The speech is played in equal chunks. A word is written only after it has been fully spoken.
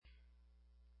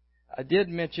I did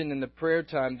mention in the prayer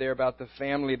time there about the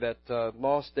family that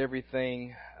lost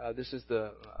everything. This is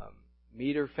the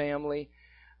Meter family.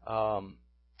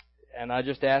 And I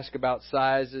just asked about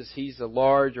sizes. He's a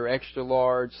large or extra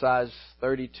large, size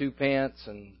 32 pants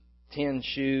and 10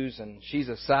 shoes, and she's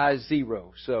a size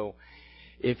 0. So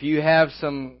if you have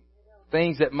some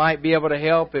things that might be able to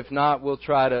help, if not, we'll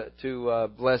try to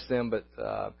bless them.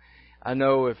 But I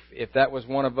know if that was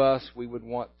one of us, we would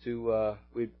want to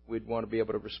we'd want to be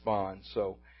able to respond.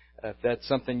 So if that's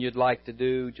something you'd like to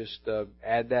do, just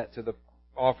add that to the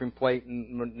offering plate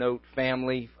and note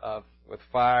family with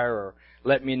fire, or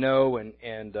let me know,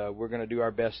 and we're going to do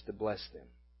our best to bless them.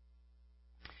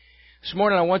 This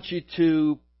morning I want you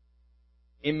to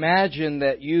imagine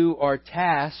that you are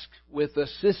tasked with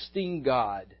assisting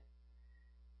God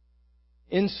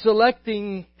in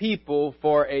selecting people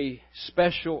for a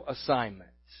special assignment.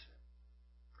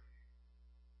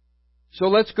 So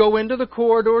let's go into the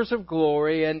corridors of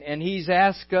glory, and He's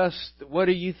asked us, what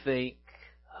do you think?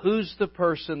 Who's the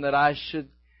person that I should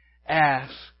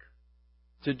ask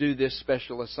to do this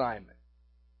special assignment?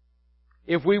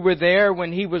 If we were there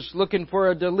when He was looking for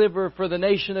a deliverer for the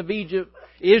nation of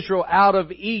Israel out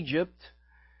of Egypt,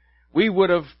 we would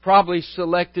have probably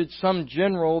selected some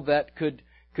general that could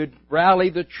rally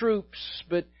the troops.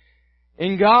 But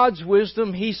in God's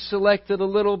wisdom, He selected a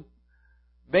little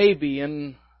baby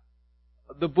in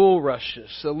the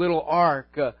bulrushes, a little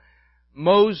ark.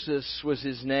 Moses was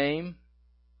his name.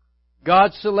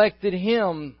 God selected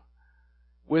him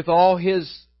with all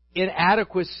his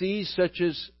inadequacies, such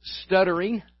as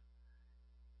stuttering.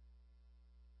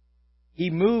 He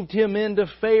moved him into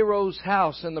Pharaoh's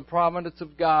house in the providence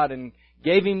of God and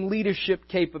gave him leadership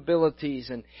capabilities.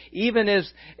 And even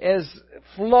as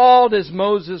flawed as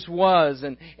Moses was,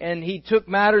 and he took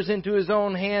matters into his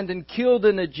own hand and killed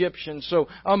an Egyptian, so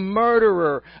a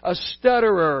murderer, a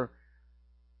stutterer,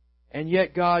 and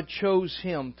yet God chose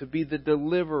him to be the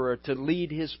deliverer, to lead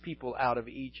His people out of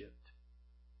Egypt.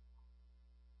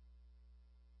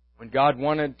 When God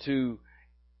wanted to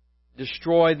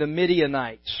destroy the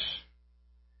Midianites,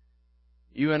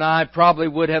 you and I probably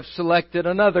would have selected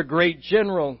another great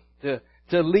general to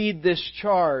lead this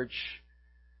charge.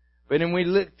 But when we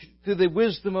look to the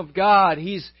wisdom of God,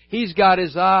 He's got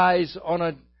His eyes on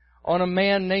a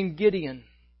man named Gideon.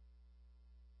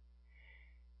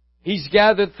 He's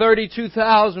gathered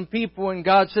 32,000 people, and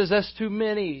God says, that's too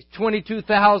many.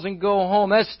 22,000 go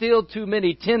home. That's still too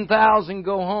many. 10,000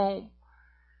 go home.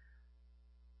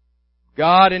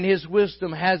 God in His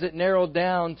wisdom has it narrowed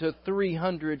down to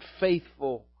 300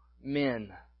 faithful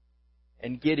men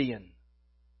and Gideon.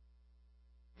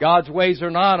 God's ways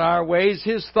are not our ways.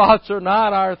 His thoughts are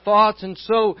not our thoughts. And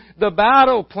so the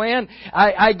battle plan,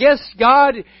 I guess,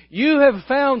 God, you have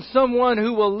found someone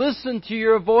who will listen to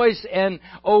your voice and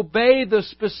obey the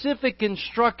specific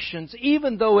instructions,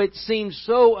 even though it seems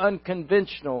so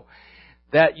unconventional,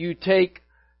 that you take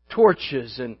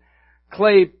torches and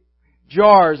clay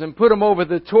jars and put them over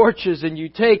the torches, and you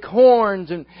take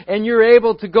horns, and you're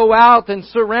able to go out and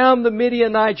surround the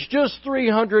Midianites, just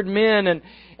 300 men, and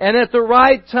at the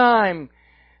right time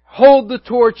hold the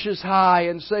torches high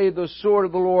and say, the sword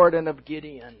of the Lord and of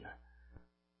Gideon.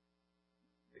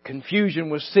 The confusion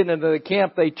was sitting into the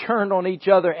camp. They turned on each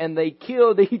other and they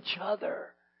killed each other,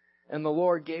 and the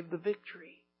Lord gave the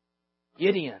victory.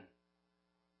 Gideon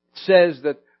says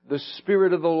that the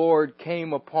Spirit of the Lord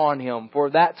came upon him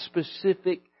for that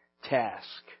specific task.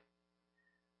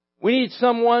 We need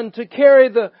someone to carry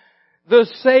the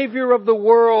Savior of the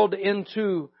world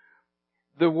into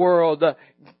the world.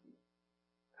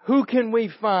 Who can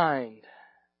we find?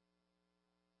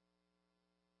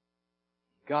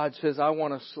 God says, I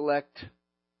want to select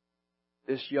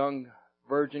this young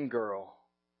virgin girl,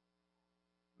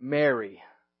 Mary,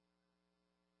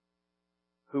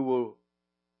 who will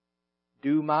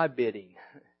do my bidding.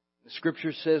 The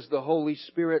Scripture says the Holy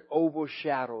Spirit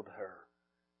overshadowed her.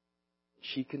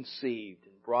 She conceived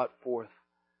and brought forth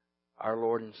our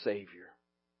Lord and Savior.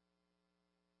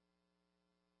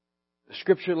 The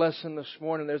Scripture lesson this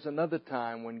morning, there's another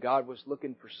time when God was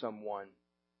looking for someone,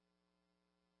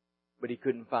 but He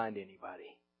couldn't find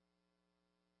anybody.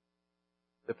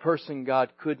 The person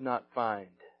God could not find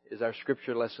is our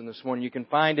Scripture lesson this morning. You can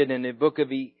find it in the book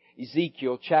of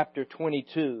Ezekiel, chapter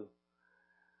 22.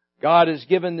 God has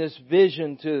given this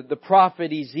vision to the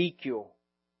prophet Ezekiel.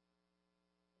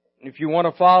 And if you want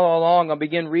to follow along, I'll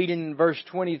begin reading in verse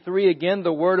 23 again.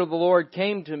 The word of the Lord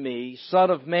came to me, Son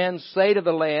of man, say to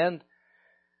the land,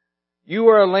 You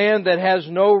are a land that has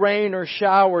no rain or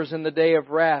showers in the day of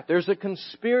wrath. There's a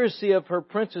conspiracy of her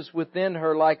princes within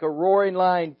her, like a roaring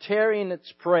lion tearing its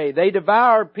prey. They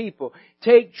devour people,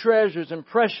 take treasures and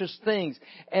precious things,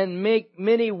 and make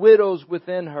many widows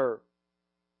within her.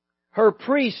 Her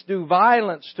priests do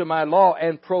violence to my law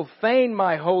and profane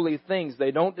my holy things.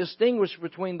 They don't distinguish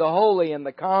between the holy and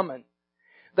the common.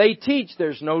 They teach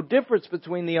there's no difference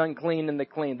between the unclean and the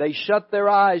clean. They shut their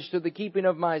eyes to the keeping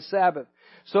of my Sabbath,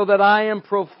 so that I am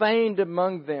profaned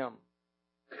among them.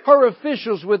 Her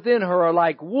officials within her are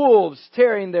like wolves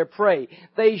tearing their prey.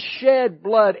 They shed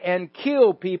blood and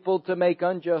kill people to make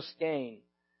unjust gain.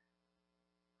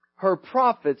 Her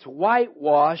prophets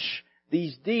whitewash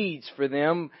these deeds for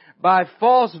them by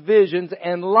false visions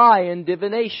and lying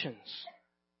divinations.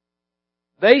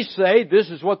 They say, this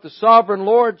is what the sovereign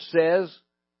Lord says,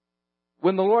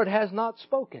 when the Lord has not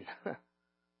spoken.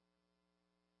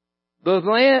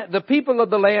 The people of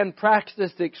the land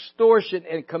practice extortion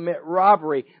and commit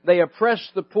robbery. They oppress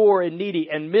the poor and needy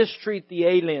and mistreat the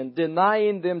alien,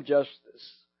 denying them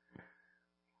justice.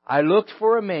 I looked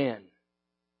for a man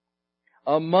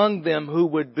among them who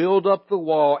would build up the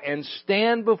wall and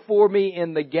stand before me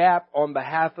in the gap on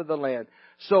behalf of the land,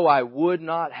 so I would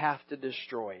not have to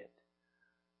destroy it.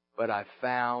 But I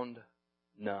found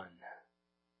none.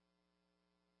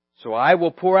 So I will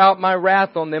pour out my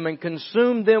wrath on them and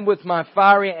consume them with my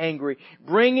fiery anger,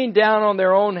 bringing down on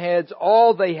their own heads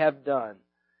all they have done,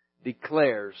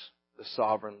 declares the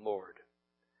sovereign Lord.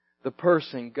 The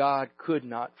person God could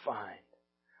not find.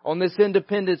 On this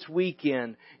Independence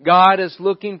weekend, God is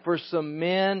looking for some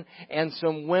men and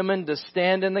some women to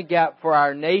stand in the gap for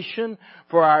our nation,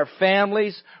 for our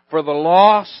families, for the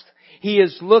lost. He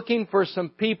is looking for some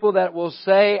people that will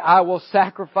say, I will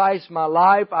sacrifice my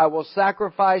life, I will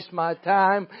sacrifice my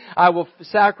time, I will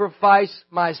sacrifice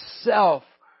myself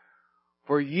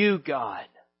for you, God.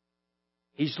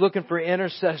 He's looking for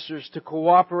intercessors to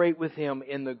cooperate with Him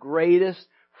in the greatest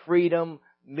freedom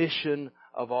mission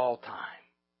of all time.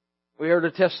 We heard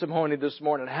a testimony this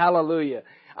morning. Hallelujah.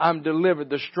 I'm delivered.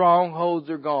 The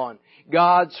strongholds are gone.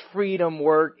 God's freedom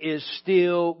work is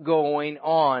still going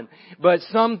on. But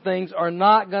some things are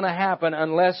not going to happen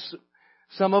unless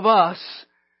some of us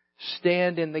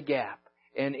stand in the gap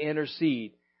and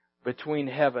intercede between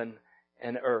heaven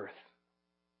and earth.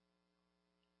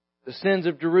 The sins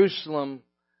of Jerusalem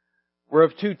were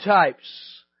of two types.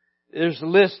 There's a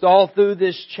list all through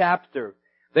this chapter.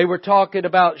 They were talking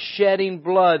about shedding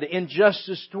blood,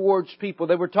 injustice towards people.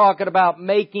 They were talking about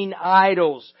making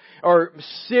idols or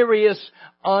serious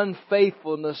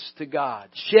unfaithfulness to God.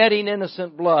 Shedding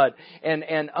innocent blood and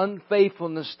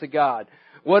unfaithfulness to God.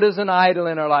 What is an idol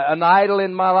in our life? An idol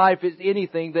in my life is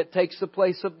anything that takes the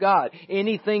place of God.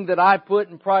 Anything that I put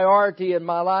in priority in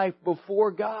my life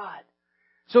before God.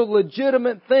 So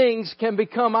legitimate things can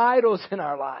become idols in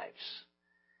our lives.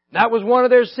 That was one of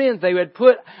their sins. They had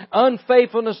put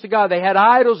unfaithfulness to God. They had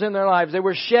idols in their lives. They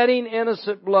were shedding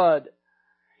innocent blood.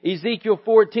 Ezekiel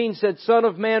 14 said, Son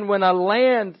of man, when a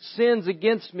land sins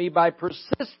against me by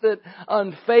persistent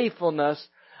unfaithfulness,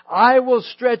 I will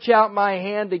stretch out my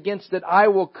hand against it. I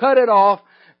will cut it off.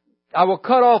 I will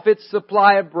cut off its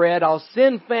supply of bread. I'll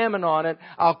send famine on it.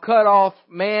 I'll cut off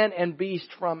man and beast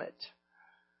from it.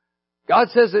 God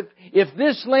says if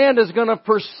this land is going to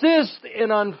persist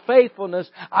in unfaithfulness,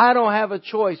 I don't have a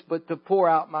choice but to pour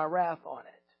out my wrath on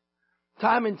it.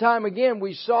 Time and time again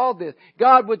we saw this.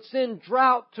 God would send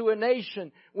drought to a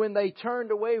nation when they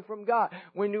turned away from God.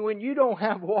 When you don't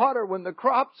have water, when the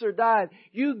crops are dying,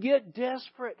 you get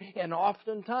desperate. And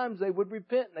oftentimes they would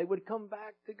repent and they would come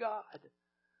back to God.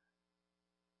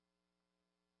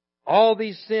 All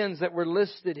these sins that were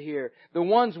listed here, the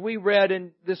ones we read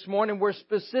in this morning were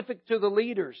specific to the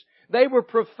leaders. They were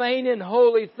profaning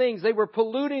holy things. They were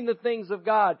polluting the things of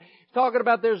God. Talking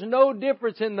about there's no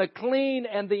difference in the clean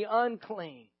and the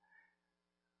unclean.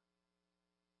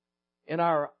 In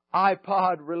our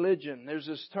iPod religion, there's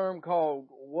this term called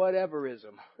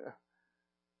whateverism.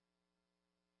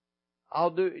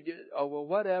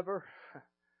 Whatever.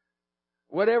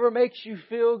 Whatever makes you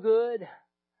feel good.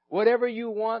 Whatever you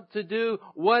want to do,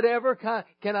 whatever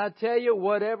can I tell you,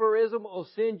 whateverism will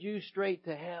send you straight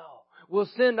to hell. Will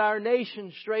send our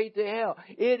nation straight to hell.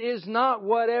 It is not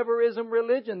whateverism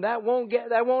religion. That won't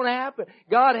happen.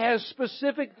 God has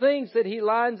specific things that He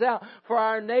lines out for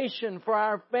our nation, for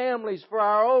our families, for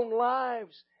our own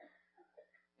lives.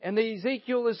 And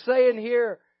Ezekiel is saying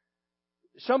here,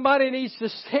 somebody needs to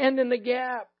stand in the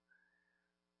gap.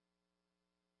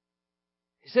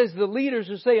 He says the leaders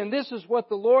are saying, this is what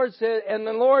the Lord said. And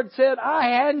the Lord said, I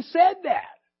hadn't said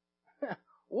that.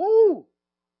 Woo!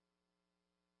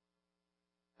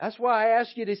 That's why I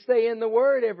ask you to stay in the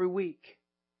Word every week.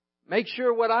 Make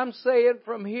sure what I'm saying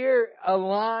from here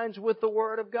aligns with the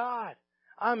Word of God.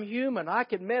 I'm human. I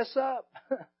can mess up.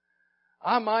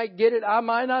 I might get it. I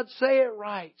might not say it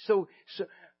right.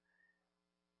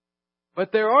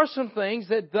 But there are some things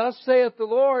that thus saith the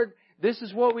Lord, this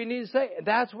is what we need to say.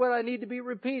 That's what I need to be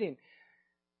repeating.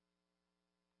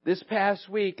 This past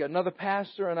week, another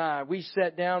pastor and I, we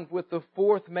sat down with the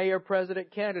 4th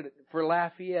mayor-president candidate for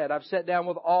Lafayette. I've sat down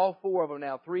with all 4 of them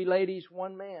now. 3 ladies,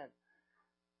 1 man.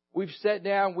 We've sat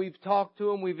down, we've talked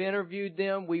to them, we've interviewed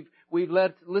them, we've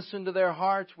listened to their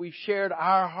hearts, we've shared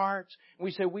our hearts.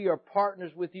 We said we are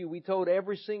partners with you. We told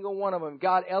every single one of them,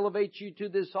 God elevates you to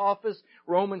this office.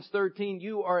 Romans 13,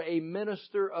 you are a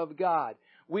minister of God.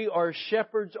 We are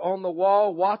shepherds on the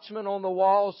wall, watchmen on the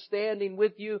wall, standing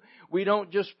with you. We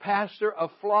don't just pastor a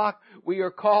flock. We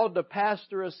are called to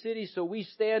pastor a city, so we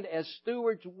stand as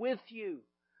stewards with you.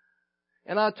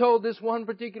 And I told this one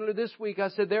particular this week, I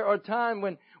said there are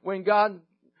times when God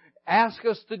asks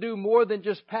us to do more than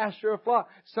just pastor a flock.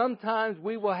 Sometimes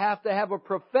we will have to have a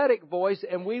prophetic voice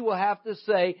and we will have to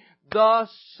say, thus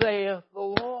saith the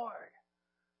Lord.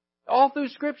 All through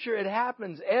Scripture it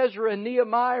happens. Ezra and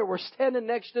Nehemiah were standing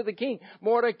next to the king.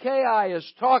 Mordecai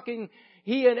is talking.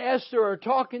 He and Esther are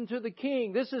talking to the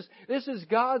king. This is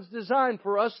God's design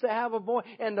for us to have a voice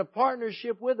and a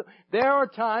partnership with Him. There are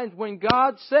times when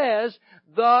God says,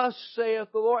 thus saith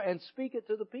the Lord, and speak it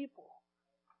to the people.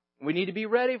 We need to be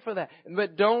ready for that.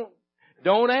 But don't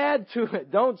add to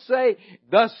it. Don't say,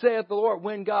 thus saith the Lord,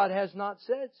 when God has not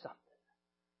said something.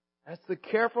 That's the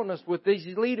carefulness with these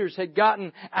leaders had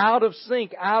gotten out of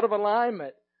sync, out of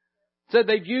alignment. Said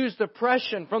they've used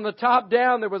oppression. From the top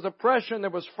down there was oppression, there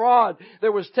was fraud,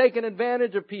 there was taking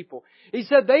advantage of people. He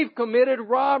said they've committed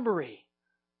robbery.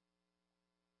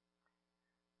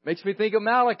 Makes me think of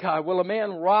Malachi. Will a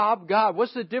man rob God?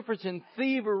 What's the difference in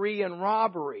thievery and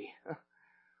robbery?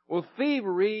 Well,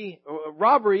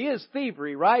 robbery is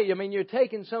thievery, right? I mean, you're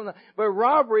taking something, but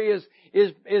robbery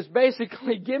is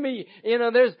basically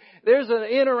there's an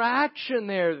interaction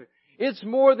there. It's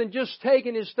more than just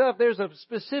taking his stuff. There's a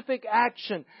specific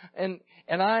action. And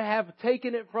I have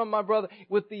taken it from my brother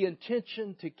with the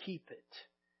intention to keep it.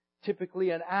 Typically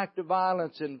an act of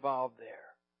violence involved there.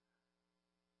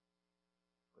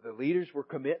 The leaders were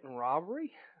committing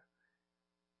robbery.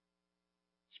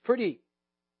 It's pretty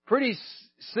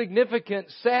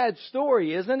significant, sad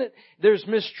story, isn't it? There's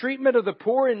mistreatment of the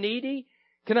poor and needy.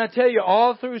 Can I tell you,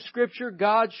 all through Scripture,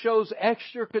 God shows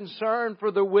extra concern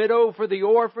for the widow, for the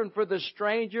orphan, for the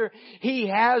stranger. He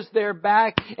has their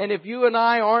back. And if you and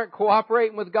I aren't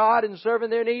cooperating with God and serving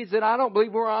their needs, then I don't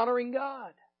believe we're honoring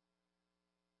God.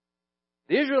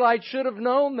 The Israelites should have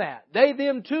known that. They,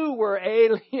 them too, were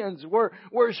aliens,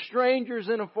 were strangers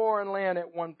in a foreign land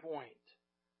at one point.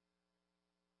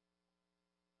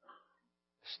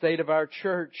 State of our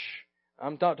church.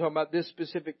 I'm not talking about this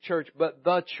specific church, but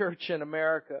the church in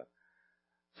America.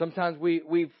 Sometimes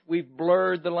we've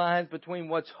blurred the lines between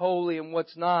what's holy and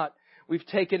what's not. We've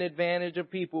taken advantage of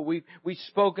people. We've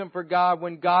spoken for God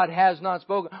when God has not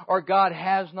spoken, or God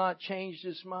has not changed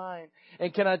His mind.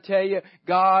 And can I tell you,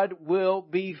 God will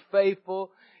be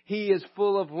faithful. He is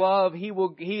full of love. He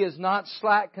is not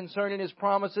slack concerning His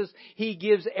promises. He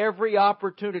gives every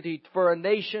opportunity for a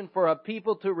nation, for a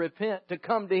people to repent, to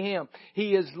come to Him.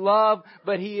 He is love,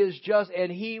 but He is just,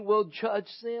 and He will judge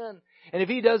sin. And if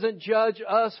He doesn't judge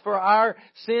us for our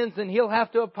sins, then He'll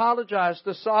have to apologize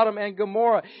to Sodom and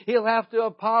Gomorrah. He'll have to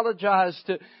apologize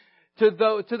to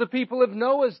the people of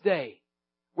Noah's day,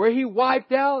 where He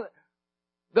wiped out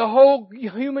the whole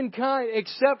humankind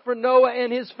except for Noah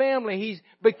and his family.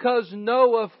 Because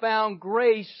Noah found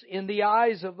grace in the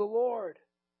eyes of the Lord.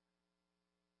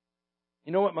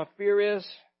 You know what my fear is?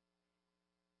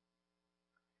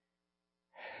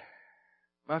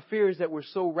 My fear is that we're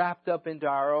so wrapped up into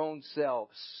our own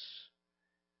selves.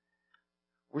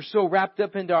 We're so wrapped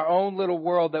up into our own little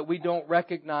world that we don't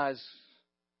recognize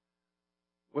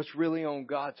what's really on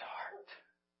God's heart.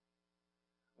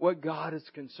 What God is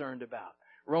concerned about.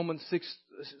 Romans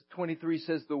 6:23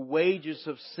 says the wages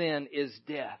of sin is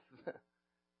death.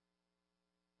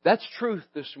 That's truth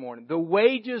this morning. The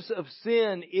wages of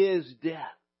sin is death.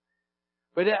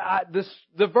 But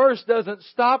the verse doesn't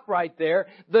stop right there.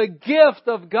 The gift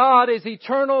of God is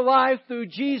eternal life through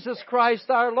Jesus Christ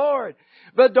our Lord.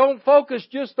 But don't focus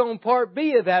just on part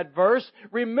B of that verse.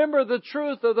 Remember the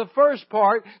truth of the first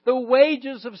part. The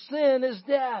wages of sin is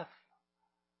death.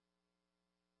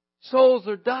 Souls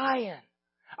are dying.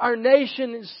 Our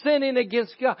nation is sinning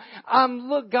against God.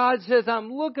 God says,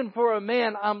 I'm looking for a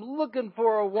man, I'm looking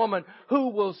for a woman who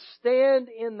will stand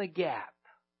in the gap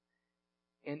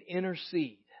and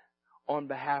intercede on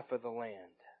behalf of the land.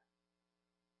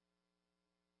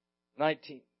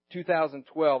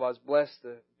 2012, I was blessed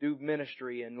to do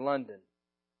ministry in London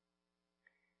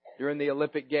during the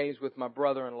Olympic Games with my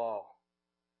brother-in-law.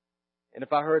 And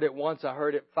if I heard it once, I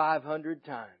heard it 500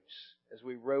 times as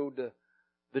we rode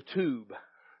the tube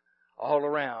all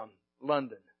around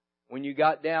London. When you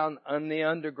got down on the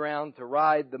underground to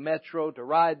ride the metro, to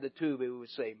ride the tube, it would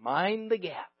say, mind the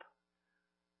gap.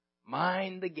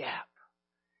 Mind the gap.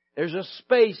 There's a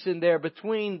space in there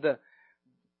between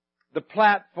the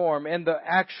platform and the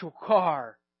actual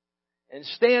car. And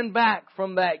stand back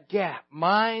from that gap.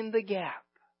 Mind the gap.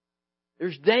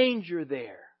 There's danger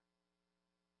there.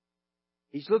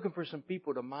 He's looking for some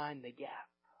people to mind the gap.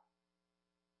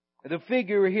 The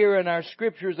figure here in our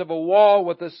scriptures of a wall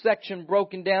with a section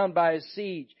broken down by a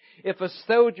siege. If a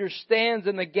soldier stands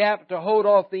in the gap to hold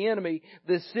off the enemy,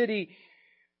 the city,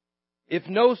 if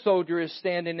no soldier is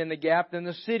standing in the gap, then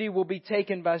the city will be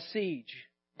taken by siege.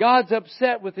 God's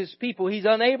upset with His people. He's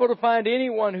unable to find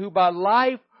anyone who by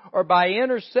life or by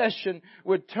intercession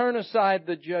would turn aside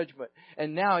the judgment.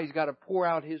 And now He's got to pour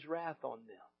out His wrath on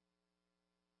them.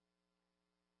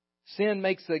 Sin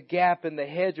makes a gap in the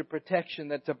hedge of protection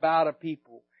that's about a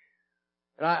people.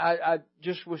 And I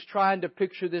just was trying to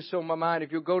picture this on my mind.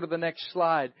 If you'll go to the next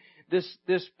slide, this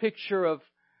picture of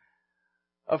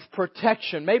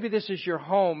protection. Maybe this is your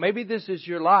home. Maybe this is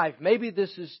your life. Maybe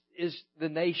this is the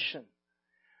nation.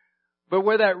 But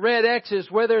where that red X is,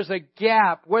 where there's a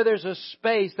gap, where there's a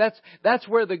space, that's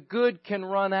where the good can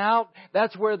run out.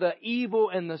 That's where the evil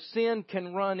and the sin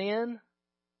can run in.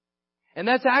 And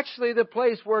that's actually the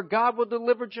place where God will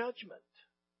deliver judgment.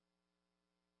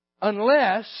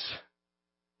 Unless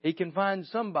He can find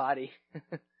somebody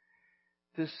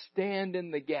to stand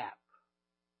in the gap,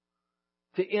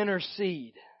 to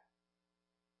intercede.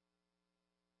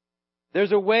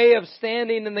 There's a way of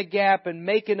standing in the gap and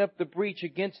making up the breach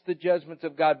against the judgments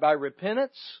of God by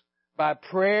repentance, by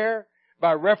prayer,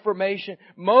 by reformation.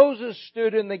 Moses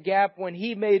stood in the gap when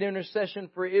he made intercession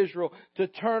for Israel to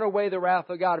turn away the wrath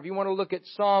of God. If you want to look at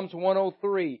Psalms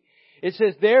 103, it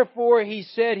says, therefore he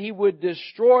said he would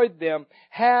destroy them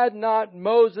had not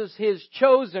Moses, his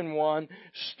chosen one,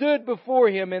 stood before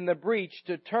him in the breach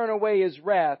to turn away His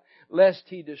wrath, lest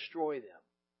He destroy them.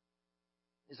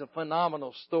 It's a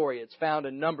phenomenal story. It's found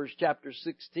in Numbers chapter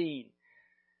 16.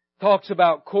 Talks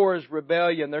about Korah's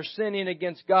rebellion. They're sinning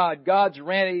against God. God's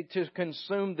ready to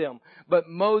consume them. But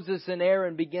Moses and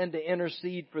Aaron began to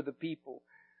intercede for the people.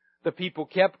 The people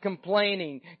kept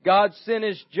complaining. God sent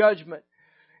His judgment.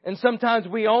 And sometimes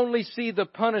we only see the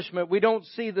punishment. We don't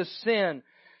see the sin.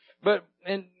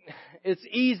 And it's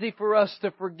easy for us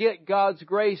to forget God's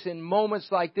grace in moments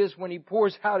like this when He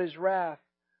pours out His wrath.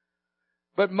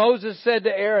 But Moses said to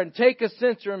Aaron, take a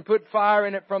censer and put fire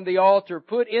in it from the altar.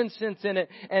 Put incense in it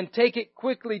and take it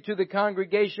quickly to the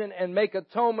congregation and make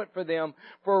atonement for them.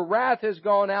 For wrath has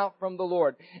gone out from the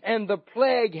Lord. And the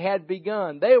plague had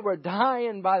begun. They were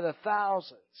dying by the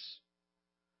thousands.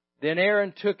 Then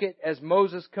Aaron took it as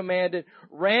Moses commanded,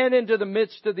 ran into the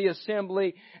midst of the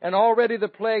assembly, and already the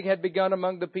plague had begun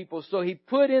among the people. So he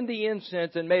put in the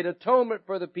incense and made atonement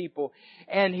for the people.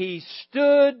 And he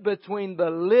stood between the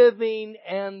living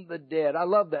and the dead. I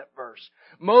love that verse.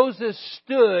 Moses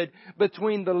stood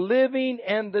between the living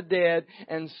and the dead,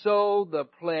 and so the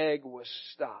plague was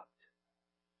stopped.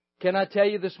 Can I tell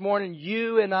you this morning,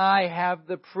 you and I have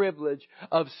the privilege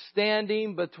of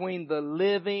standing between the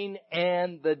living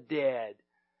and the dead.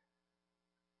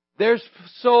 There's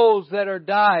souls that are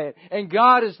dying, and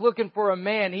God is looking for a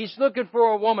man. He's looking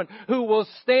for a woman who will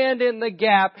stand in the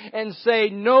gap and say,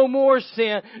 no more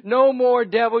sin, no more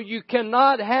devil. You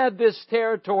cannot have this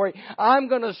territory. I'm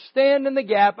going to stand in the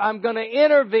gap. I'm going to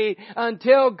intervene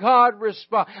until God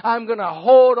responds. I'm going to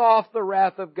hold off the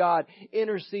wrath of God,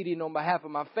 interceding on behalf of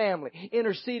my family,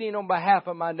 interceding on behalf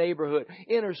of my neighborhood,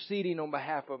 interceding on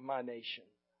behalf of my nation.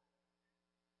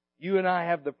 You and I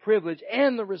have the privilege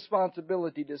and the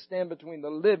responsibility to stand between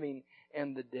the living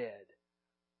and the dead.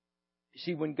 You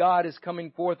see, when God is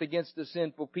coming forth against the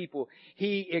sinful people,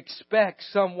 He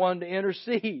expects someone to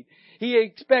intercede. He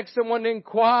expects someone to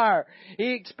inquire.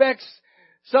 He expects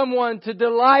someone to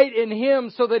delight in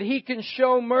Him so that He can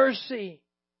show mercy.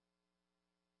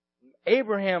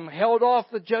 Abraham held off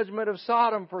the judgment of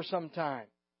Sodom for some time.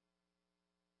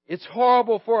 It's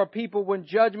horrible for a people when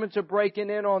judgments are breaking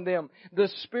in on them. The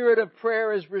spirit of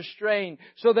prayer is restrained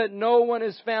so that no one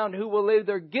is found who will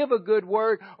either give a good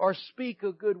word or speak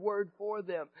a good word for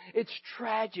them. It's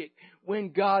tragic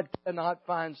when God cannot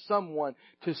find someone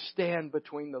to stand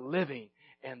between the living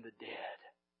and the dead.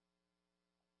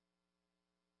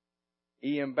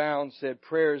 E.M. Bounds said,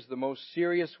 prayer is the most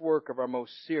serious work of our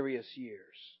most serious years.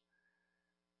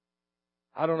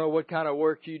 I don't know what kind of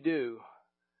work you do,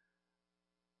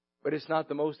 but it's not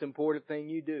the most important thing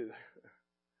you do.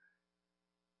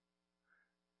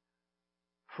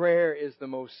 Prayer is the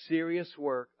most serious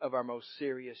work of our most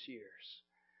serious years.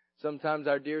 Sometimes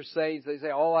our dear saints, they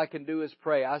say, all I can do is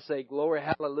pray. I say, glory,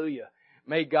 hallelujah.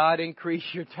 May God increase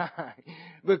your time.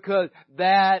 Because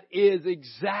that is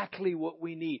exactly what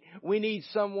we need. We need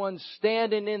someone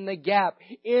standing in the gap,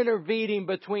 intervening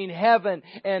between heaven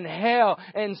and hell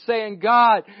and saying,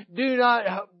 God, do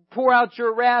not pour out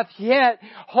your wrath yet.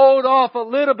 Hold off a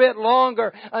little bit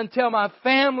longer until my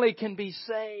family can be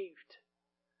saved.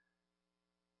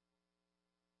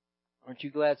 Aren't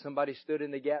you glad somebody stood in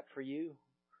the gap for you?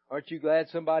 Aren't you glad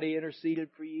somebody interceded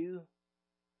for you?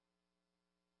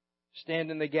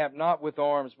 Stand in the gap not with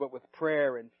arms, but with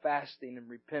prayer and fasting and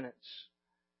repentance.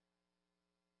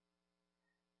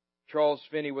 Charles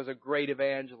Finney was a great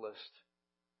evangelist.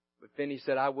 But Finney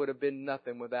said, I would have been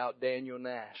nothing without Daniel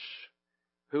Nash.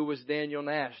 Who was Daniel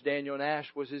Nash? Daniel Nash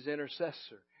was his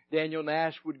intercessor. Daniel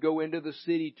Nash would go into the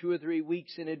city 2 or 3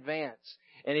 weeks in advance.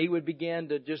 And he would begin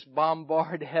to just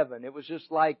bombard heaven. It was just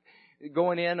like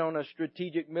going in on a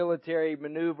strategic military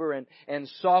maneuver and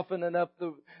softening up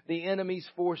the enemy's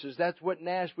forces. That's what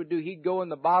Nash would do. He'd go in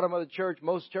the bottom of the church.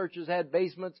 Most churches had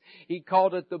basements. He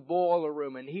called it the boiler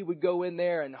room. And he would go in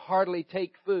there and hardly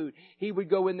take food. He would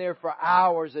go in there for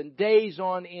hours and days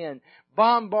on end,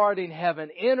 bombarding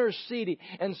heaven, interceding.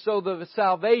 And so the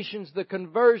salvations, the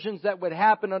conversions that would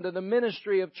happen under the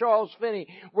ministry of Charles Finney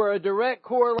were a direct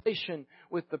correlation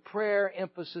with the prayer,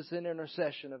 emphasis, and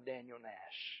intercession of Daniel Nash.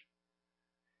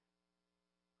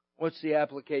 What's the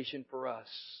application for us?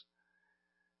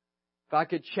 If I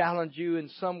could challenge you in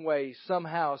some way,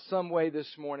 somehow, some way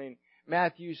this morning,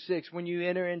 Matthew 6, when you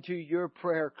enter into your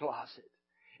prayer closet,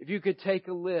 if you could take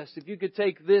a list, if you could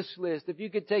take this list, if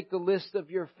you could take the list of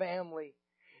your family,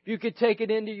 if you could take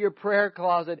it into your prayer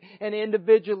closet and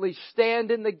individually stand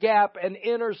in the gap and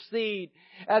intercede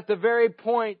at the very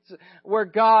point where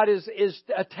God is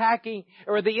attacking,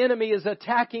 or the enemy is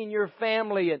attacking your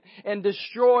family and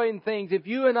destroying things. If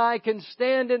you and I can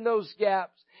stand in those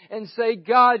gaps and say,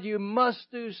 God, you must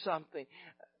do something,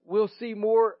 we'll see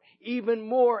even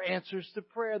more answers to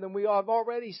prayer than we have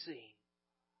already seen.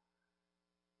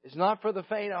 It's not for the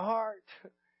faint of heart.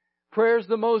 Prayer is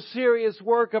the most serious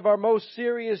work of our most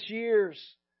serious years.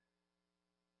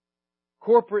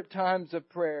 Corporate times of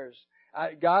prayers.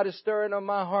 God is stirring on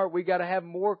my heart. We got to have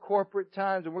more corporate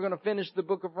times, and we're going to finish the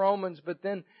book of Romans. But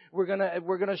then we're going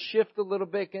to shift a little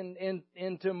bit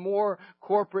into more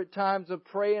corporate times of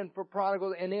praying for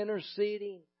prodigals and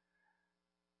interceding.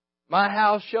 My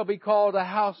house shall be called a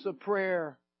house of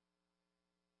prayer.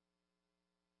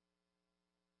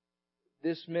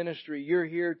 This ministry, you're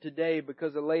here today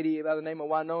because a lady by the name of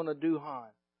Winona Duhan,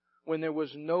 when there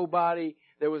was nobody,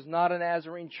 there was not a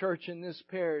Nazarene church in this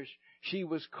parish, she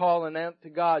was calling out to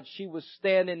God. She was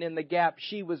standing in the gap.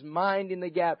 She was minding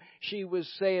the gap. She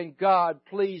was saying, God,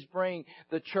 please bring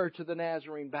the Church of the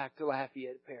Nazarene back to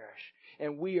Lafayette Parish.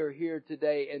 And we are here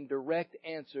today in direct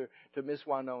answer to Miss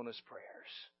Winona's prayers.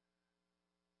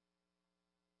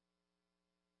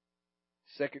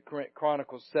 2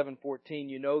 Chronicles 7:14,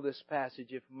 you know this passage.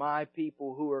 If my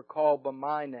people who are called by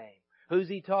my name. Who's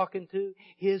he talking to?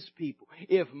 His people.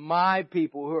 If my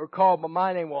people who are called by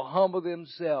my name will humble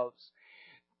themselves,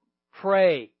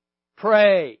 pray,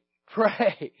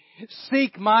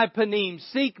 seek my panim,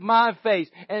 seek my face,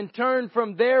 and turn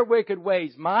from their wicked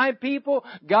ways. My people,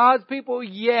 God's people,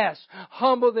 yes,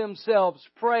 humble themselves,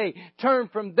 pray, turn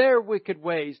from their wicked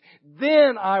ways.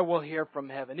 Then I will hear from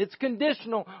heaven. It's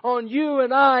conditional on you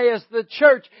and I as the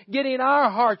church getting our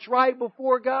hearts right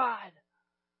before God.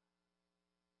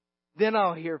 Then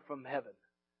I'll hear from heaven.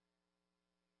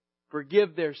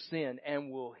 Forgive their sin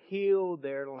and will heal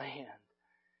their land.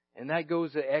 And that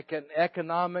goes to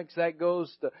economics, that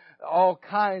goes to all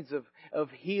kinds of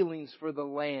healings for the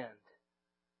land.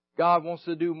 God wants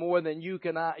to do more than you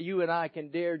and I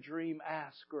can dare dream,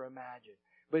 ask, or imagine.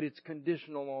 But it's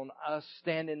conditional on us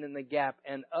standing in the gap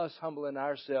and us humbling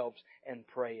ourselves and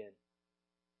praying.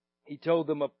 He told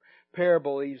them a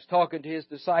parable. He was talking to His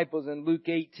disciples in Luke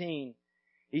 18.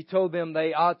 He told them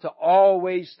they ought to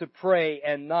always to pray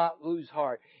and not lose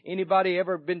heart. Anybody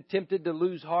ever been tempted to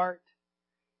lose heart?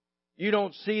 You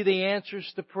don't see the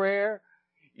answers to prayer.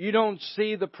 You don't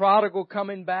see the prodigal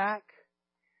coming back.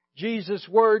 Jesus'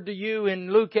 word to you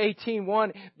in Luke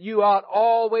 18:1, you ought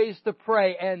always to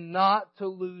pray and not to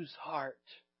lose heart.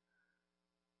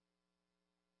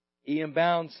 Ian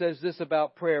Bound says this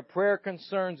about prayer. Prayer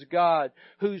concerns God,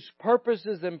 whose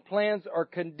purposes and plans are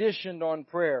conditioned on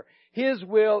prayer. His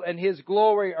will and His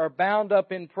glory are bound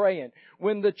up in praying.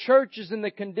 When the church is in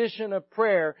the condition of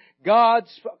prayer,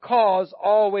 God's cause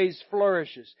always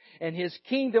flourishes, and His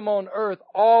kingdom on earth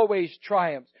always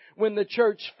triumphs. When the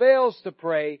church fails to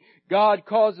pray, God's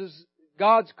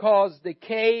cause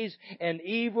decays, and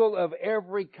evil of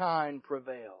every kind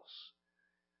prevails.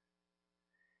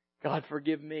 God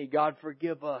forgive me. God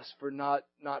forgive us for not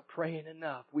praying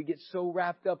enough. We get so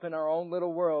wrapped up in our own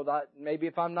little world. Maybe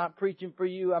if I'm not preaching for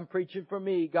you, I'm preaching for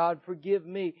me. God forgive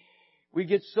me. We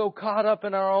get so caught up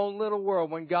in our own little world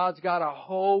when God's got a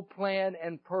whole plan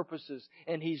and purposes,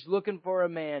 and He's looking for a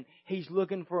man. He's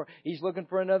looking for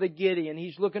another Gideon.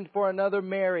 He's looking for another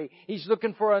Mary. He's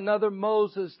looking for another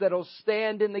Moses that'll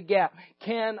stand in the gap.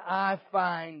 Can I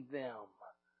find them?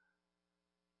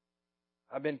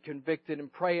 I've been convicted in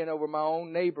praying over my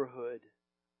own neighborhood.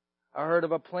 I heard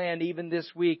of a plan even this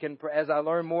week, and as I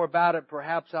learn more about it,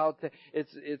 perhaps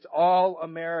it's all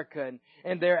America,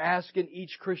 and they're asking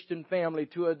each Christian family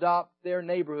to adopt their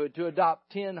neighborhood, to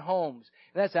adopt 10 homes.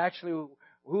 And that's actually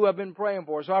who I've been praying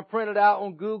for. So I printed out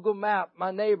on Google Map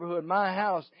my neighborhood, my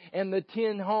house, and the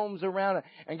 10 homes around it,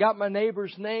 and got my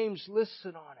neighbors' names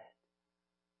listed on it.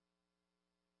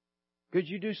 Could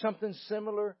you do something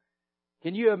similar?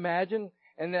 Can you imagine?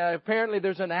 And apparently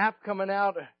there's an app coming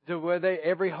out to where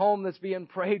every home that's being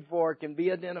prayed for can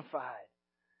be identified.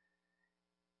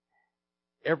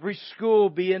 Every school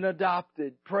being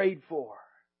adopted, prayed for.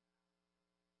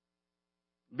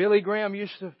 Billy Graham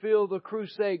used to feel the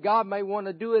crusade. God may want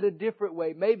to do it a different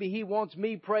way. Maybe He wants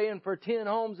me praying for 10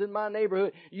 homes in my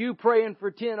neighborhood. You praying for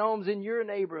 10 homes in your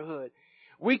neighborhood.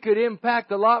 We could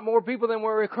impact a lot more people than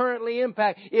we're currently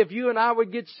impacting if you and I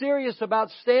would get serious about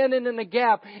standing in the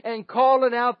gap and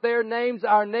calling out their names,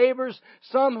 our neighbors,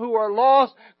 some who are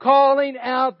lost, calling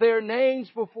out their names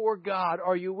before God.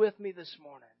 Are you with me this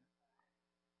morning?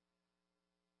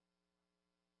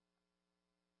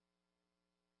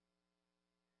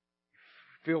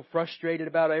 Feel frustrated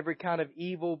about every kind of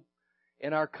evil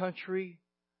in our country?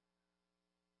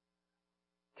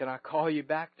 Can I call you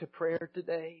back to prayer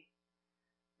today?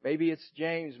 Maybe it's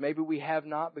James. Maybe we have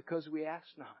not because we ask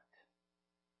not.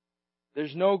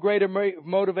 There's no greater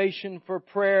motivation for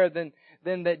prayer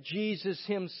than that Jesus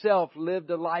Himself lived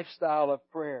a lifestyle of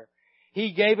prayer.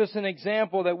 He gave us an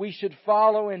example that we should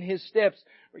follow in His steps.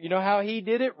 You know how He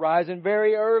did it? Rising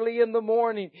very early in the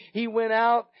morning, He went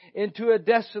out into a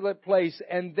desolate place,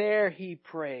 and there He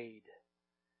prayed.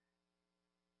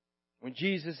 When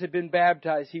Jesus had been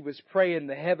baptized, He was praying.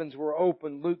 The heavens were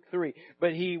open, Luke 3.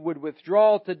 But He would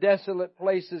withdraw to desolate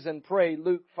places and pray,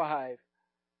 Luke 5.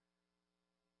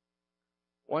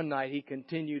 One night He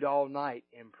continued all night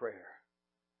in prayer.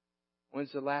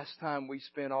 When's the last time we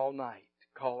spent all night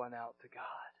calling out to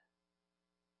God?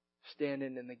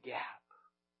 Standing in the gap.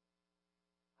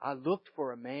 I looked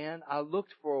for a man. I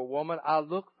looked for a woman. I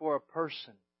looked for a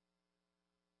person.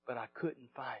 But I couldn't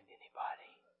find anybody.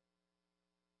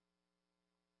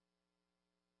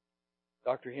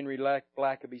 Dr. Henry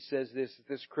Blackaby says this, at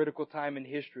this critical time in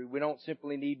history, we don't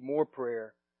simply need more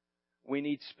prayer. We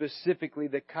need specifically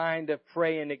the kind of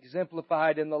praying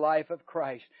exemplified in the life of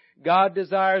Christ. God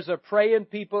desires a praying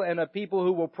people and a people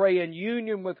who will pray in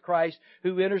union with Christ,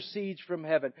 who intercedes from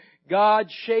heaven. God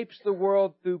shapes the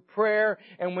world through prayer,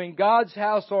 and when God's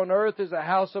house on earth is a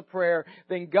house of prayer,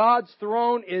 then God's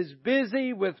throne is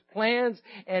busy with plans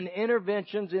and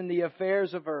interventions in the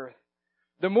affairs of earth.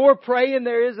 The more praying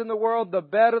there is in the world, the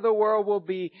better the world will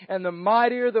be, and the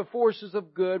mightier the forces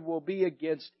of good will be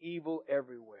against evil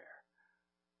everywhere.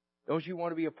 Don't you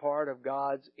want to be a part of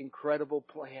God's incredible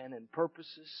plan and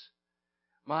purposes?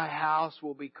 My house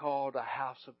will be called a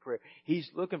house of prayer. He's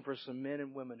looking for some men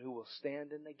and women who will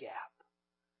stand in the gap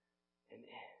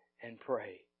and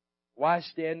pray. Why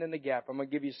stand in the gap? I'm going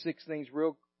to give you 6 things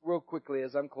real quickly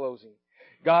as I'm closing.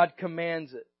 God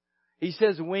commands it. He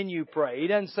says when you pray. He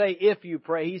doesn't say if you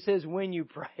pray. He says when you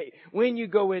pray. When you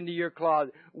go into your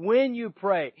closet. When you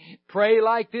pray. Pray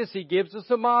like this. He gives us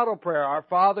a model prayer. Our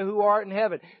Father who art in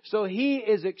heaven. So He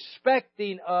is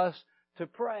expecting us to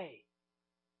pray.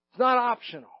 It's not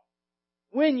optional.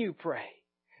 When you pray.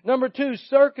 Number 2,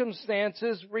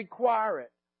 circumstances require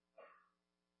it.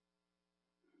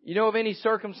 You know of any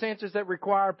circumstances that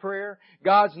require prayer?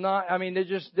 God's not, there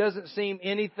just doesn't seem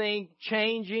anything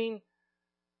changing.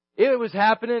 It was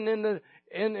happening in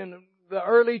the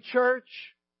early church.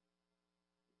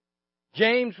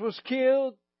 James was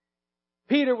killed.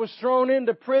 Peter was thrown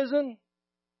into prison.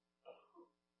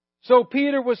 So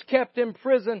Peter was kept in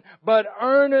prison, but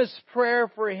earnest prayer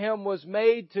for him was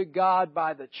made to God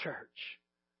by the church.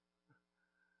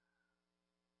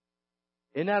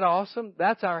 Isn't that awesome?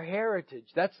 That's our heritage.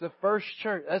 That's the first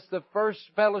church. That's the first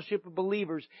fellowship of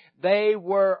believers. They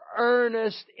were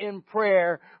earnest in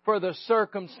prayer for the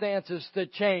circumstances to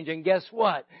change. And guess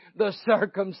what? The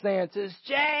circumstances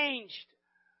changed.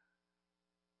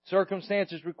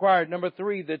 Circumstances required. Number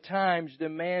 3, the times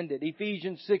demanded.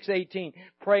 Ephesians 6:18,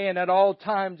 praying at all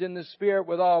times in the Spirit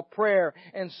with all prayer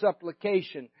and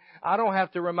supplication. I don't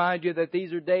have to remind you that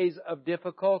these are days of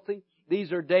difficulty.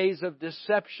 These are days of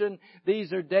deception.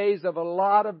 These are days of a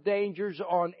lot of dangers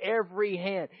on every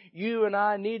hand. You and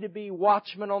I need to be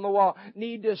watchmen on the wall.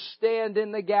 Need to stand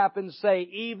in the gap and say,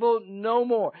 evil no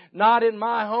more. Not in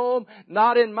my home,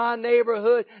 not in my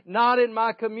neighborhood, not in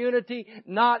my community,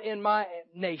 not in my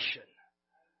nation.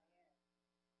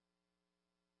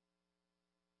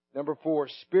 Number 4,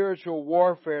 spiritual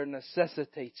warfare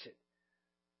necessitates it.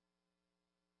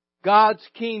 God's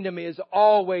kingdom is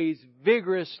always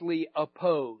vigorously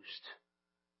opposed.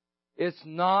 It's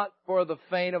not for the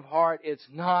faint of heart. It's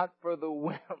not for the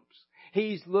wimps.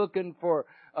 He's looking for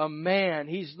a man.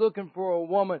 He's looking for a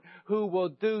woman who will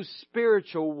do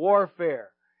spiritual warfare.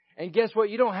 And guess what?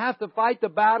 You don't have to fight the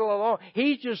battle alone.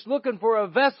 He's just looking for a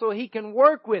vessel He can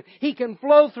work with. He can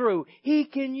flow through. He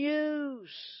can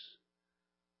use.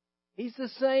 He's the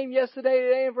same yesterday,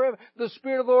 today, and forever. The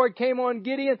Spirit of the Lord came on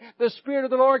Gideon. The Spirit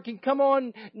of the Lord can come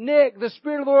on Nick. The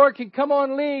Spirit of the Lord can come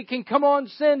on Lee, can come on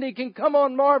Cindy, can come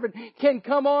on Marvin, can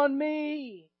come on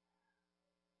me.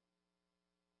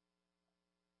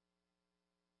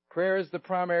 Prayer is the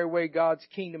primary way God's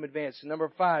kingdom advances.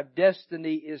 Number 5,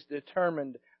 destiny is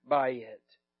determined by it.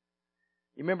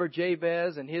 You remember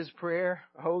Jabez and his prayer?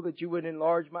 Oh, that you would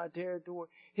enlarge my territory.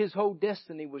 His whole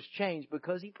destiny was changed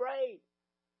because he prayed.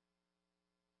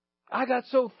 I got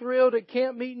so thrilled at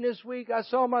camp meeting this week. I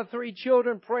saw my 3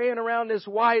 children praying around this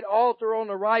white altar on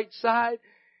the right side.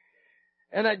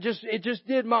 And it just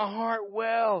did my heart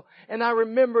well. And I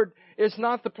remembered it's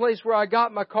not the place where I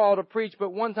got my call to preach,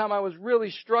 but one time I was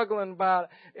really struggling about,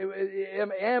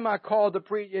 am I called to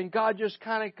preach? And God just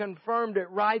kind of confirmed it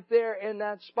right there in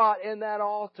that spot, in that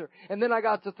altar. And then I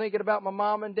got to thinking about my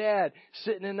mom and dad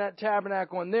sitting in that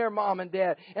tabernacle and their mom and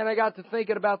dad. And I got to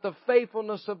thinking about the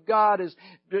faithfulness of God as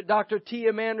Dr.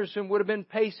 T.M. Anderson would have been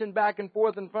pacing back and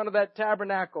forth in front of that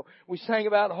tabernacle. We sang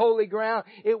about holy ground.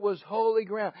 It was holy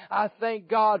ground. I thank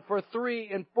God for 3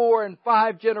 and 4 and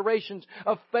 5 generations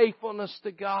of faithfulness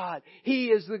to God. He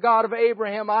is the God of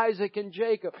Abraham, Isaac, and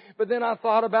Jacob. But then I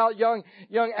thought about young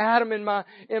Adam in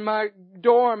my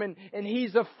dorm, and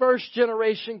he's a first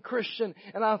generation Christian.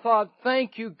 And I thought,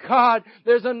 thank you, God.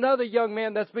 There's another young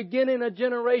man that's beginning a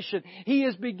generation. He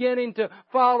is beginning to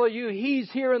follow you.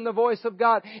 He's hearing the voice of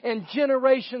God, and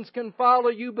generations can follow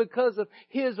you because of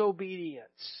his obedience.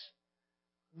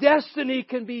 Destiny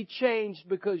can be changed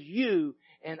because you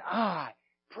and I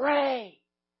pray.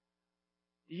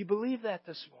 Do you believe that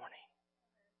this morning?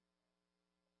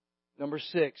 Number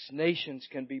 6, nations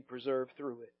can be preserved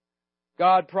through it.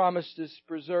 God promised to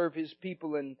preserve His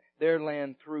people in their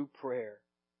land through prayer.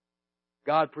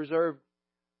 God preserved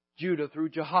Judah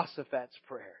through Jehoshaphat's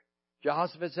prayer.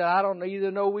 Jehoshaphat said, I don't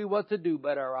either know we what to do,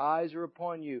 but our eyes are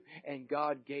upon you. And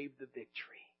God gave the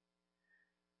victory.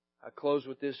 I close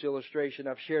with this illustration.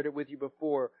 I've shared it with you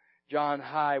before. John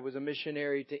Hyde was a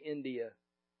missionary to India.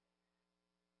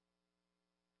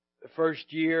 The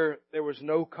first year, there was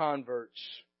no converts.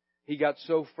 He got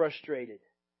so frustrated.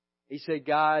 He said,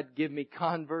 God, give me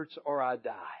converts or I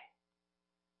die.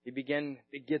 He began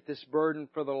to get this burden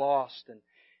for the lost. And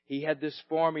he had this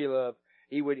formula of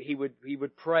he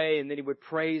would pray and then he would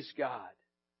praise God.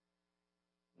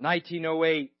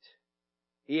 1908.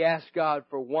 He asked God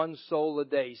for 1 soul a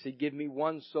day. He said, give me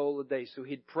 1 soul a day. So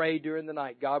he'd pray during the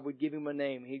night. God would give him a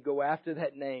name. He'd go after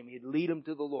that name. He'd lead him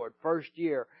to the Lord. First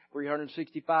year,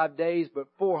 365 days, but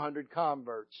 400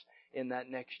 converts in that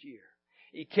next year.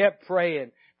 He kept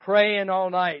praying all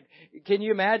night. Can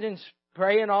you imagine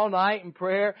praying all night in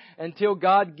prayer until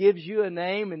God gives you a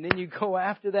name and then you go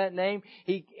after that name?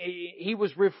 He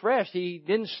was refreshed. He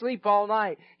didn't sleep all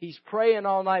night. He's praying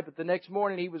all night, but the next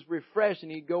morning he was refreshed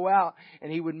and he'd go out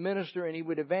and he would minister and he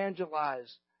would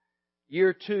evangelize.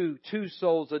 Year 2, 2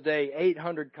 souls a day,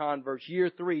 800 converts. Year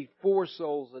 3, 4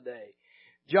 souls a day.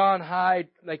 John Hyde,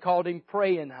 they called him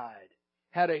Praying Hyde,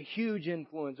 had a huge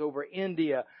influence over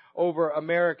India, over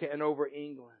America, and over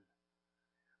England.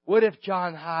 What if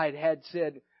John Hyde had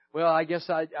said, well, I guess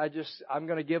I'm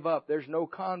going to give up. There's no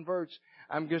converts.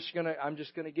 I'm just going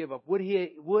to give up. What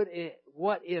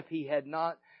if he had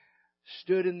not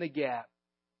stood in the gap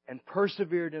and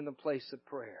persevered in the place of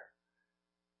prayer.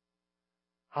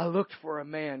 I looked for a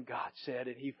man, God said,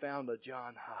 and He found a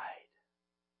John Hyde.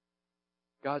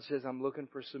 God says, I'm looking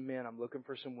for some men, I'm looking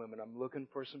for some women, I'm looking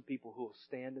for some people who will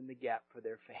stand in the gap for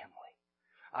their family.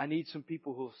 I need some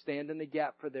people who will stand in the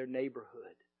gap for their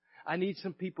neighborhood. I need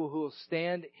some people who will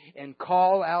stand and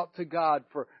call out to God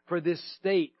for this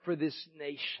state, for this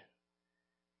nation.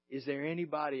 Is there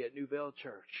anybody at Nouvelle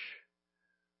Church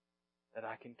that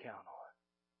I can count on?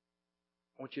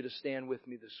 I want you to stand with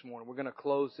me this morning. We're going to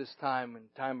close this time in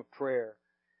time of prayer.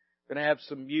 We're going to have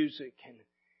some music, and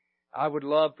I would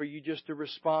love for you just to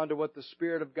respond to what the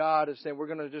Spirit of God is saying. We're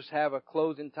going to just have a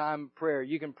closing time of prayer.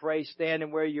 You can pray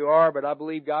standing where you are, but I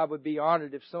believe God would be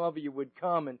honored if some of you would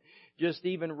come and just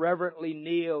even reverently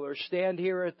kneel or stand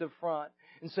here at the front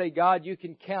and say, God, you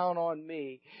can count on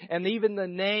me. And even the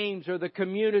names or the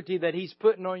community that He's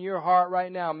putting on your heart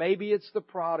right now, maybe it's the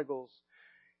prodigals.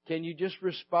 Can you just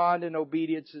respond in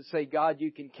obedience and say, God,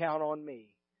 you can count on me.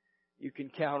 You can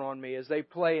count on me. As they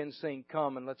play and sing,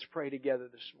 come and let's pray together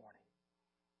this morning.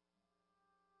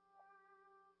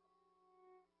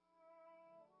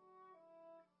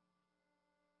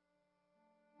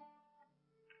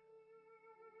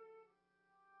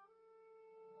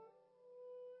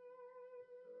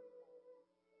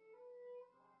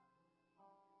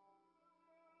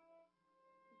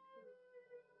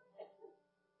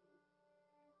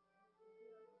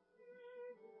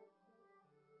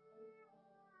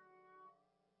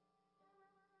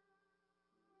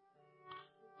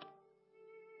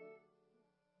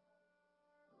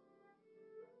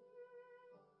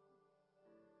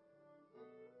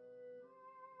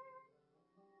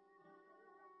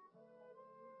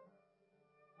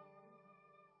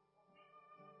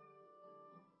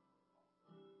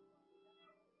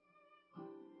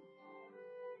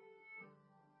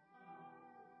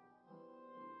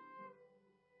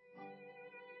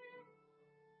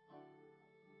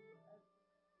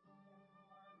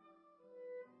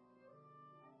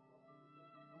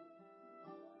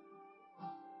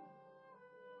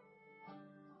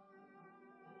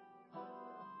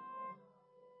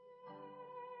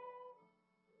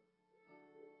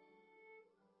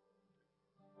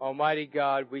 Almighty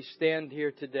God, we stand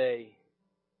here today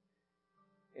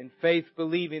in faith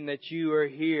believing that You are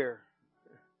here,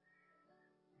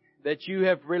 that You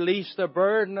have released a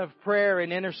burden of prayer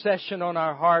and intercession on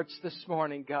our hearts this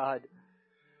morning, God.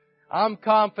 I'm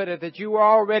confident that You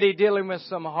are already dealing with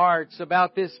some hearts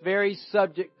about this very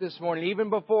subject this morning, even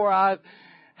before I've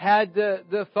had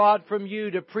the thought from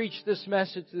You to preach this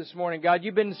message this morning. God,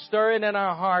 You've been stirring in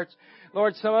our hearts.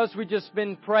 Lord, some of us, we've just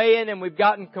been praying and we've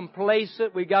gotten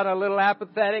complacent. We've got a little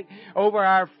apathetic over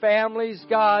our families,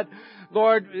 God.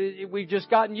 Lord, we've just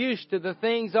gotten used to the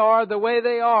things are the way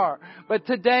they are. But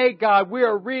today, God, we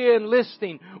are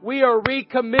re-enlisting. We are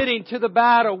recommitting to the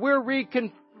battle. We're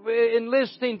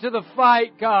enlisting to the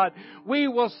fight, God. We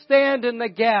will stand in the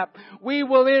gap. We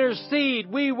will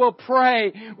intercede. We will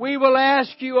pray. We will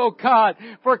ask You, oh God,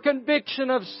 for conviction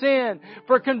of sin,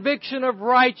 for conviction of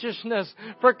righteousness,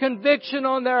 for conviction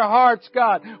on their hearts,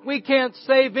 God. We can't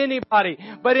save anybody,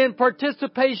 but in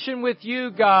participation with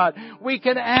You, God, we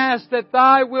can ask that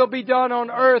Thy will be done on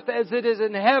earth as it is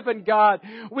in heaven, God.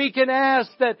 We can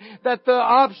ask that the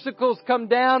obstacles come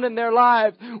down in their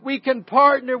lives. We can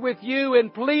partner with You in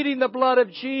pleading the blood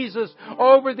of Jesus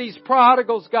over these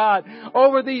prodigals, God,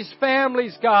 over these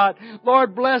families, God.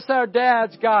 Lord, bless our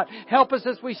dads, God. Help us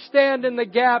as we stand in the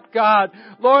gap, God.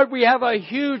 Lord, we have a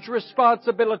huge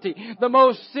responsibility. The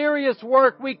most serious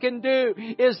work we can do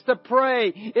is to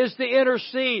pray, is to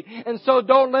intercede. And so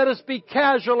don't let us be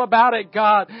casual about it,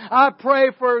 God. I pray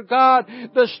for, God,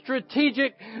 the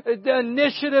strategic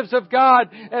initiatives of God,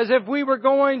 as if we were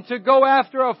going to go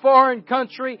after a foreign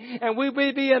country and we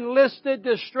would be enlisted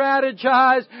to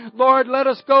strategize. Lord, let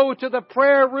us go to the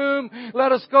prayer room.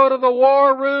 Let us go to the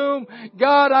war room.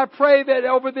 God, I pray that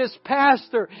over this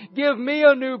pastor, give me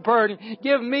a new burden.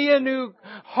 Give me a new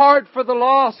heart for the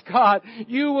lost, God.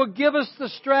 You will give us the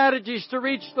strategies to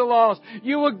reach the lost.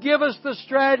 You will give us the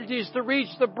strategies to reach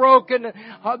the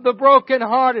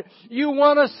brokenhearted. You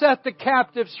want to set the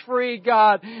captives free,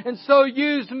 God. And so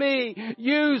use me.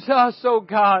 Use us, oh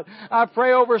God. I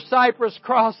pray over Cypress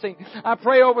Crossing. I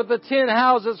pray over the 10 houses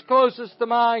houses closest to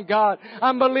mine, God.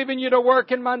 I'm believing You to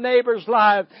work in my neighbors'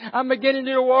 lives. I'm beginning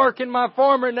You to work in my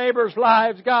former neighbors'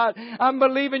 lives, God. I'm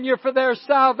believing You for their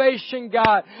salvation,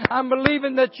 God. I'm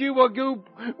believing that You will do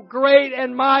great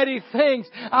and mighty things.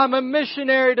 I'm a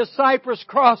missionary to Cypress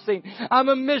Crossing. I'm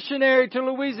a missionary to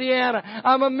Louisiana.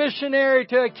 I'm a missionary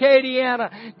to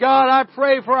Acadiana. God, I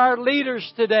pray for our leaders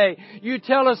today. You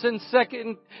tell us in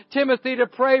 2 Timothy to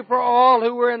pray for all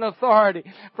who are in authority,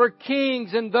 for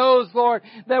kings and those, Lord,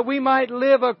 that we might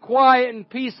live a quiet and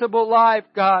peaceable life,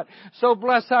 God. So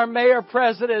bless our mayor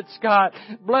presidents, God.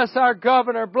 Bless our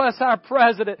governor. Bless our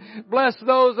president. Bless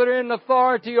those that are in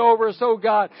authority over us, oh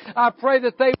God. I pray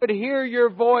that they would hear Your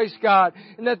voice, God,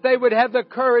 and that they would have the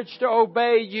courage to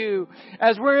obey You.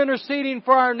 As we're interceding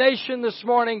for our nation this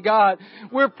morning, God,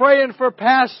 we're praying for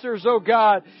pastors, oh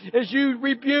God, as You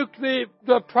rebuke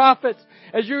the prophets,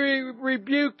 as You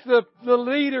rebuke the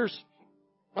leaders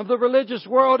of the religious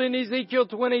world in Ezekiel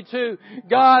 22.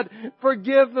 God,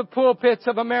 forgive the pulpits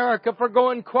of America for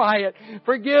going quiet.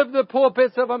 Forgive the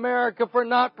pulpits of America for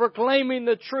not proclaiming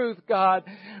the truth, God.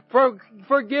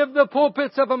 Forgive the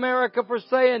pulpits of America for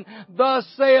saying, "Thus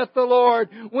saith the Lord,"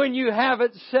 when You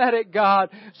haven't said it, God.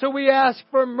 So we ask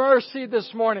for mercy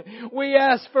this morning. We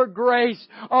ask for grace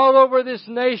all over this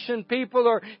nation. People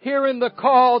are hearing the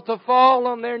call to fall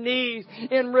on their knees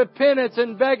in repentance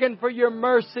and begging for Your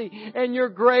mercy and Your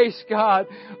grace, God.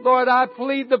 Lord, I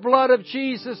plead the blood of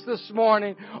Jesus this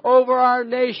morning over our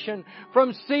nation,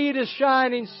 from sea to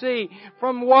shining sea,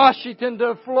 from Washington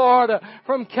to Florida,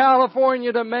 from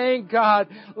California to Maine, God.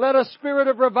 Let a spirit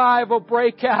of revival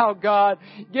break out, God.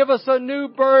 Give us a new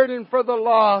burden for the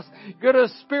lost. Get a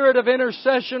spirit of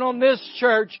intercession on this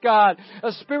church, God.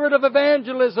 A spirit of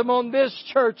evangelism on this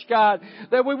church, God.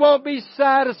 That we won't be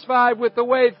satisfied with the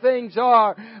way things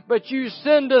are, but You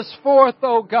send us forth,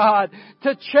 oh God,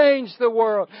 to change the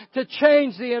world, to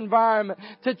change the environment,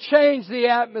 to change the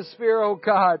atmosphere, oh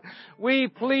God. We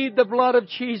plead the blood of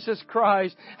Jesus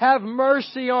Christ. Have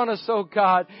mercy on us, oh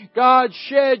God. God,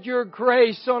 shed Your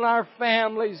grace on our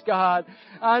families, God.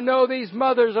 I know these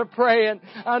mothers are praying.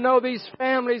 I know these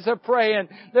families are praying.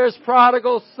 There's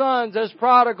prodigal sons, there's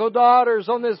prodigal daughters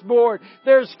on this board.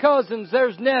 There's cousins,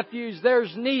 there's nephews,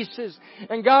 there's nieces.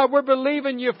 And God, we're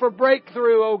believing You for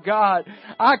breakthrough, oh God.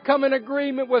 I come in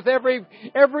agreement with every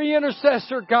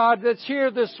intercessor, God, that's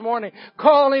here this morning,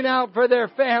 calling out for their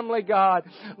family, God.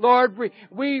 Lord,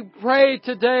 we pray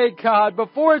today, God,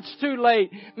 before it's too late,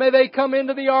 may they come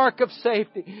into the ark of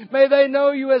safety. May they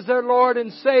know You as their Lord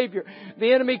and Savior.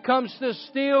 The enemy comes to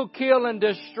steal, kill, and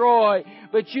destroy,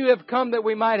 but You have come that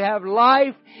we might have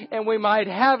life and we might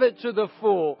have it to the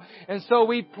full. And so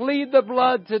we plead the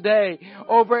blood today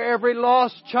over every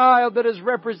lost child that is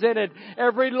represented,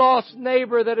 every lost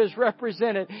neighbor that is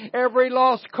represented, every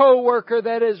lost co-worker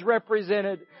that is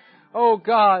represented. Oh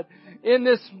God, in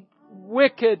this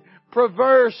wicked,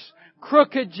 perverse,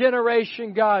 crooked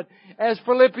generation, God, as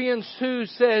Philippians 2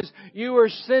 says, You are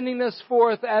sending us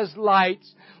forth as lights.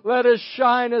 Let us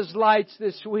shine as lights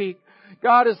this week.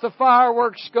 God, as the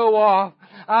fireworks go off,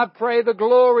 I pray the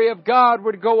glory of God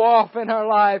would go off in our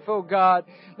life, oh God.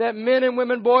 That men and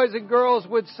women, boys and girls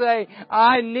would say,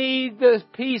 I need the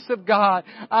peace of God.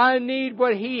 I need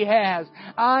what He has.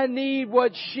 I need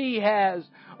what she has.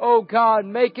 Oh God,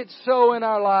 make it so in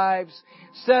our lives.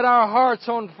 Set our hearts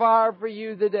on fire for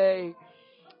You today.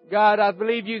 God, I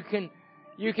believe You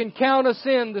can count us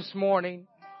in this morning.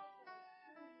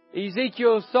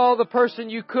 Ezekiel saw the person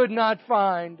you could not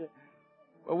find.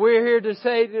 But we're here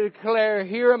to declare,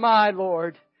 here am I,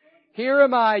 Lord. Here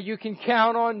am I. You can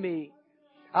count on me.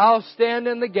 I'll stand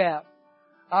in the gap.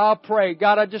 I'll pray.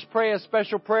 God, I just pray a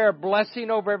special prayer of blessing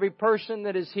over every person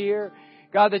that is here.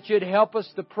 God, that You'd help us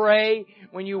to pray.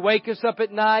 When You wake us up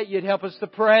at night, You'd help us to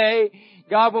pray.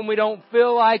 God, when we don't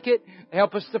feel like it,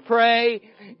 help us to pray.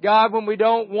 God, when we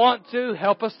don't want to,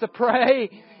 help us to pray.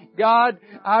 God,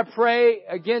 I pray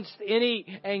against any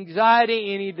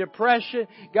anxiety, any depression.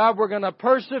 God, we're going to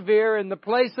persevere in the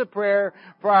place of prayer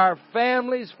for our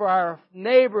families, for our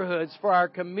neighborhoods, for our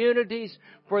communities,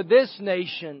 for this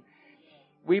nation.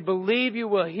 We believe You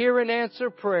will hear and answer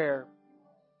prayer.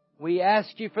 We ask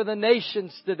You for the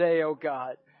nations today, oh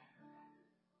God.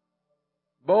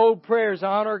 Bold prayers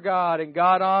honor God, and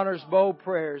God honors bold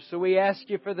prayers. So we ask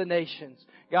You for the nations.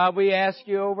 God, we ask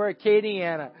You over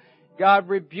Acadiana. God,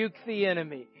 rebuke the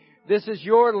enemy. This is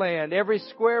Your land. Every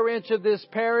square inch of this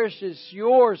parish is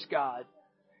Yours, God.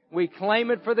 We claim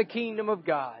it for the kingdom of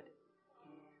God.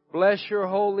 Bless Your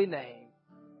holy name.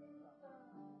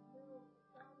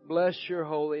 Bless Your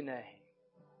holy name.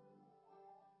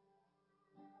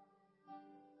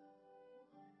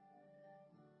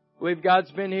 believe God's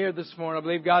been here this morning. I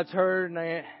believe God's heard,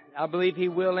 and I believe He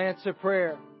will answer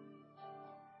prayer.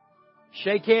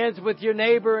 Shake hands with your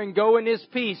neighbor and go in His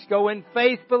peace. Go in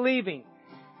faith believing.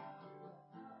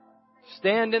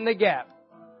 Stand in the gap.